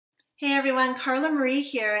Hey everyone, Carla Marie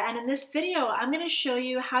here, and in this video I'm going to show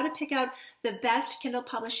you how to pick out the best Kindle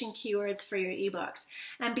publishing keywords for your ebooks.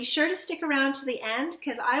 And be sure to stick around to the end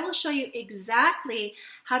because I will show you exactly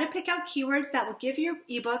how to pick out keywords that will give your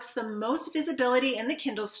ebooks the most visibility in the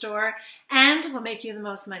Kindle store and will make you the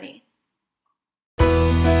most money.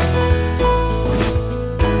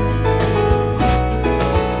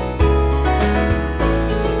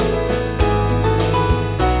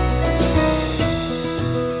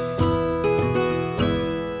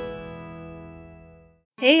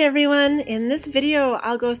 Hey everyone, in this video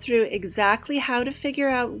I'll go through exactly how to figure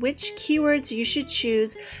out which keywords you should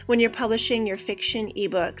choose when you're publishing your fiction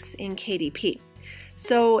ebooks in KDP.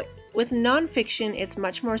 So with nonfiction it's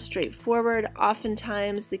much more straightforward.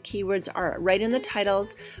 Oftentimes the keywords are right in the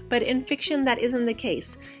titles, but in fiction that isn't the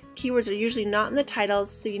case. Keywords are usually not in the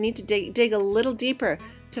titles, so you need to dig a little deeper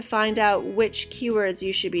to find out which keywords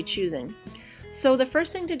you should be choosing. So the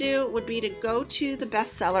first thing to do would be to go to the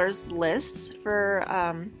bestsellers lists for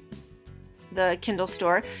the Kindle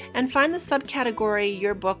store and find the subcategory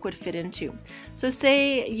your book would fit into. So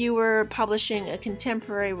say you were publishing a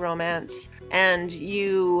contemporary romance and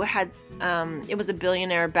you had it was a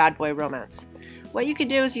billionaire bad boy romance. What you could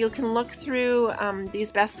do is you can look through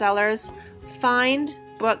these bestsellers, find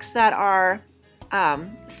books that are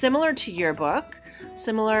similar to your book,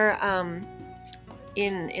 similar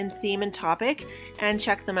in theme and topic, and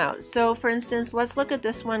check them out. So for instance, let's look at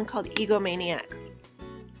this one called Egomaniac.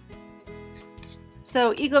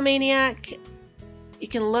 So Egomaniac, you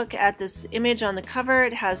can look at this image on the cover.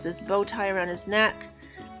 It has this bow tie around his neck.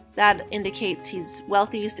 That indicates he's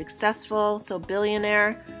wealthy, successful, so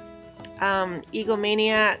billionaire.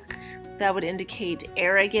 Egomaniac, that would indicate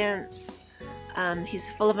arrogance. He's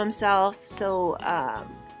full of himself, so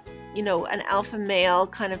you know, an alpha male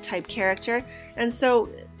kind of type character. And so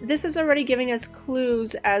this is already giving us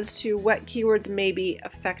clues as to what keywords may be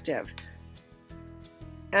effective.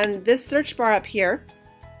 And this search bar up here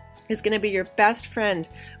is going to be your best friend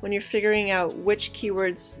when you're figuring out which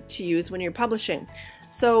keywords to use when you're publishing.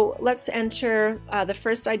 So let's enter, the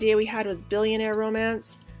first idea we had was billionaire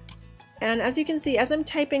romance. And as you can see, as I'm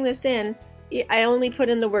typing this in, I only put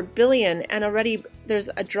in the word billion, and already there's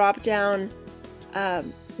a drop down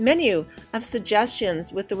menu of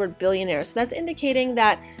suggestions with the word billionaire. So that's indicating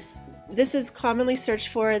that this is commonly searched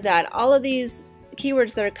for, that all of these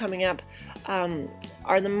keywords that are coming up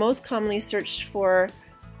are the most commonly searched for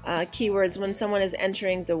keywords when someone is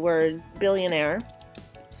entering the word billionaire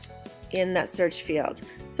in that search field.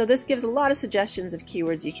 So this gives a lot of suggestions of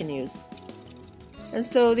keywords you can use. And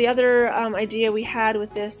so the other idea we had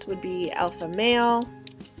with this would be alpha male,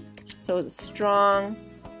 so strong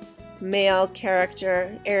male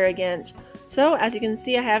character, arrogant. So as you can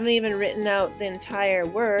see, I haven't even written out the entire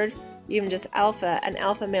word, even just alpha. An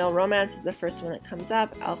alpha male romance is the first one that comes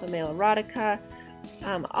up, alpha male erotica,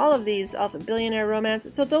 all of these alpha billionaire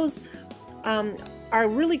romance. So those are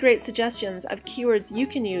really great suggestions of keywords you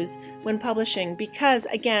can use when publishing, because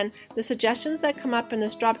again, the suggestions that come up in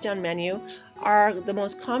this drop down menu are the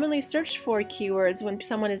most commonly searched for keywords when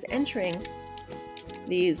someone is entering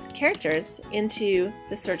these characters into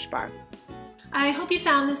the search bar. I hope you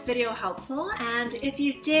found this video helpful, and if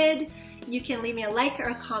you did, you can leave me a like or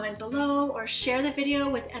a comment below, or share the video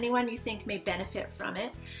with anyone you think may benefit from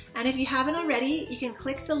it. And if you haven't already, you can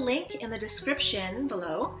click the link in the description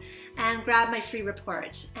below and grab my free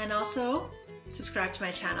report, and also subscribe to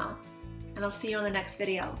my channel. And I'll see you on the next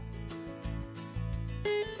video.